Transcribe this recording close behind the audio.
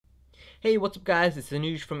Hey, what's up guys? It's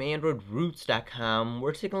Anuj from AndroidRoots.com.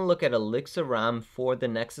 We're taking a look at Elix-R ROM for the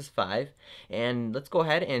Nexus 5, and let's go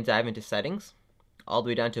ahead and dive into settings all the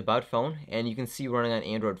way down to about phone, and you can see running on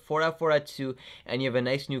Android 4.4.2, and you have a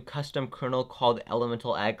nice new custom kernel called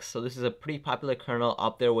Elemental X. So this is a pretty popular kernel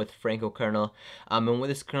up there with Franco kernel, and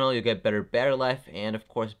with this kernel you get better battery life and of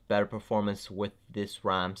course better performance with this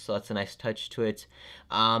ROM, so that's a nice touch to it.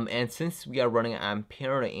 And since we are running on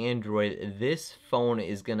Patel Android, this phone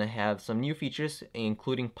is gonna have some new features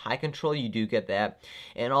including Pi control. You do get that,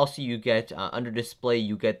 and also you get under display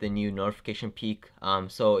you get the new notification peak.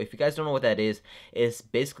 So if you guys don't know what that is, it's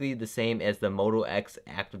basically the same as the Moto X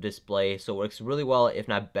active display, so it works really well, if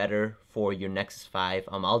not better, for your Nexus 5.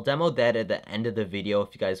 I'll demo that at the end of the video if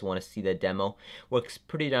you guys want to see that demo. Works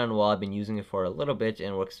pretty darn well. I've been using it for a little bit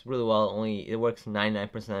and works really well. It works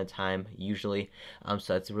 99% of the time usually,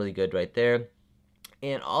 so that's really good right there.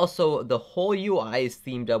 And also, the whole UI is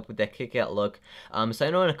themed up with that KitKat look. So I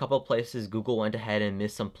know in a couple of places Google went ahead and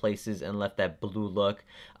missed some places and left that blue look.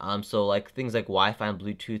 So like things like Wi-Fi and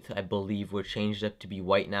Bluetooth, I believe, were changed up to be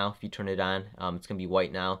white now. If you turn it on, it's gonna be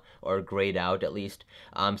white now, or grayed out at least.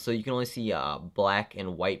 So you can only see black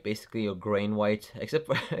and white, basically, or gray and white, except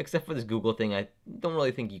for this Google thing. I don't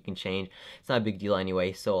really think you can change. It's not a big deal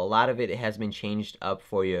anyway. So a lot of it has been changed up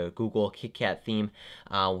for your Google KitKat theme,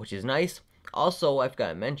 which is nice. Also, I've got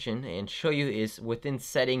to mention and show you is within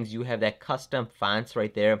settings you have that custom fonts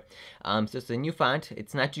right there. So it's a new font.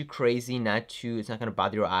 It's not too crazy, it's not gonna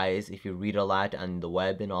bother your eyes if you read a lot on the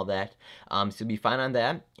web and all that. So you'll be fine on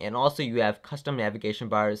that. And also you have custom navigation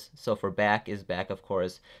bars. So for back is back, of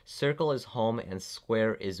course. Circle is home and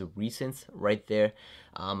square is recent right there.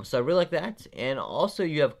 So I really like that. And also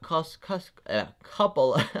you have a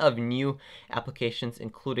couple of new applications,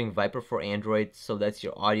 including Viper for Android. So that's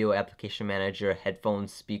your audio application manager,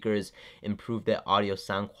 headphones, speakers, improve that audio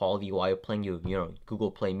sound quality while you're playing your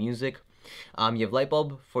Google Play Music. You have light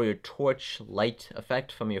bulb for your torch light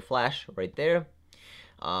effect from your flash right there.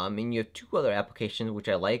 And you have two other applications which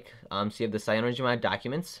I like. So you have the CyanogenMod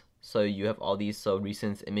documents. So you have all these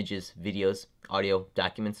recent images, videos, audio,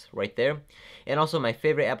 documents right there. And also my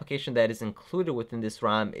favorite application that is included within this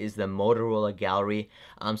ROM is the Motorola Gallery.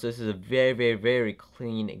 So this is a very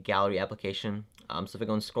clean gallery application. So if I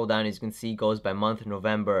go and scroll down, as you can see, it goes by month: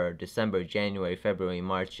 November, December, January, February,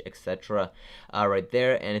 March, etc. Right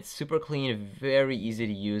there, and it's super clean, very easy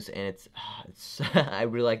to use, and it's I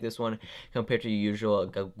really like this one compared to your usual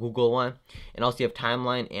Google one. And also you have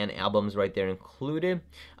timeline and albums right there included.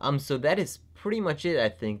 So that is pretty much it, I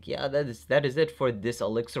think. Yeah, that is it for this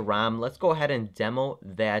Elix-R ROM. Let's go ahead and demo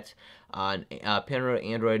that Patel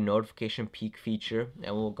Android notification peak feature,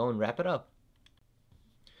 and we'll go and wrap it up.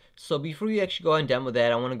 So before you actually go and demo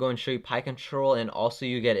that, I want to go and show you Pi control, and also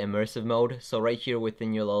you get immersive mode. So right here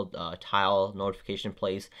within your little tile notification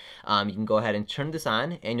place, you can go ahead and turn this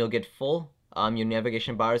on, and you'll get full. Your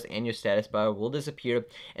navigation bars and your status bar will disappear,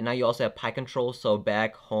 and now you also have Pi control, so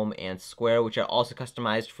back, home, and square, which are also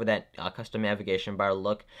customized for that custom navigation bar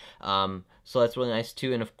look. So that's really nice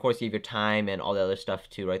too, and of course you have your time and all the other stuff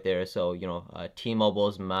too right there. So T-Mobile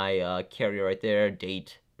is my carrier right there,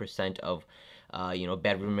 date, percent of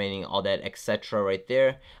battery remaining, all that, etc. right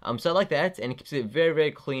there. So I like that, and it keeps it very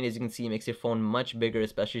clean. As you can see, it makes your phone much bigger,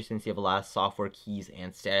 especially since you have a lot of software keys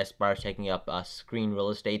and status bars taking up screen real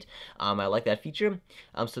estate. I like that feature.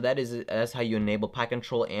 So that's how you enable Pi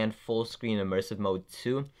control and full screen immersive mode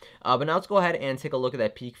too. But now let's go ahead and take a look at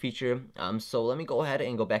that peak feature. So let me go ahead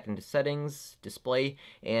and go back into settings, display,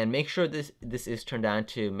 and make sure this is turned on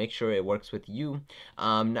to make sure it works with you.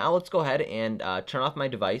 Now let's go ahead and turn off my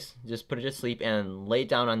device, just put it to sleep, and lay it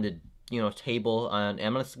down on the table, and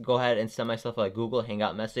I'm gonna go ahead and send myself a Google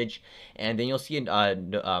Hangout message, and then you'll see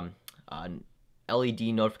an LED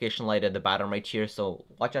notification light at the bottom right here, so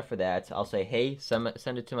watch out for that. I'll say, hey, send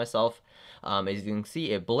it to myself. As you can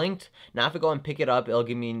see, it blinked. Now if I go and pick it up, it'll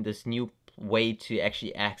give me this new way to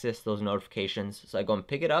actually access those notifications. So I go and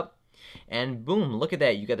pick it up, and boom, look at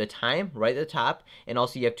that, you get the time right at the top, and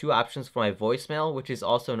also you have two options for my voicemail, which is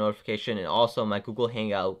also a notification, and also my Google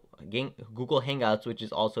Hangouts, which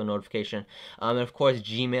is also a notification, and of course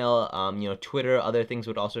Gmail, Twitter, other things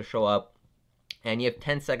would also show up. And you have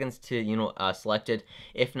 10 seconds to select it.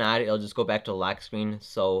 If not, it'll just go back to the lock screen.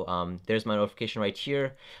 So there's my notification right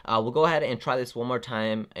here. We'll go ahead and try this one more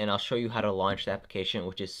time, and I'll show you how to launch the application,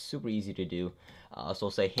 which is super easy to do. So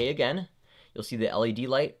we'll say hey again. You'll see the LED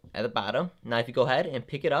light at the bottom. Now if you go ahead and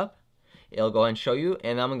pick it up, it'll go ahead and show you,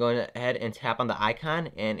 and I'm going to go ahead and tap on the icon,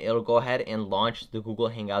 and it'll go ahead and launch the Google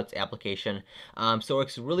Hangouts application. So it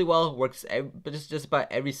works really well, works just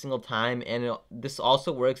about every single time, and this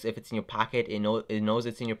also works if it's in your pocket. It knows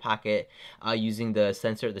it's in your pocket using the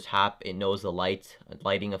sensor at the top. It knows the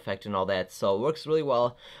lighting effect and all that, so it works really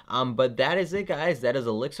well. But that is it, guys. That is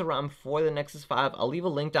Elix-R ROM for the Nexus 5. I'll leave a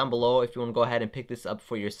link down below if you want to go ahead and pick this up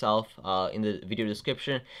for yourself in the video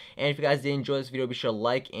description. And if you guys did enjoy this video, be sure to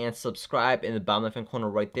like and subscribe in the bottom left hand corner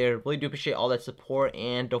right there. Really do appreciate all that support,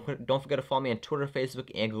 and don't forget to follow me on Twitter,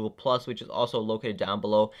 Facebook, and Google+, which is also located down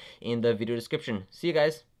below in the video description. See you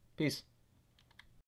guys. Peace.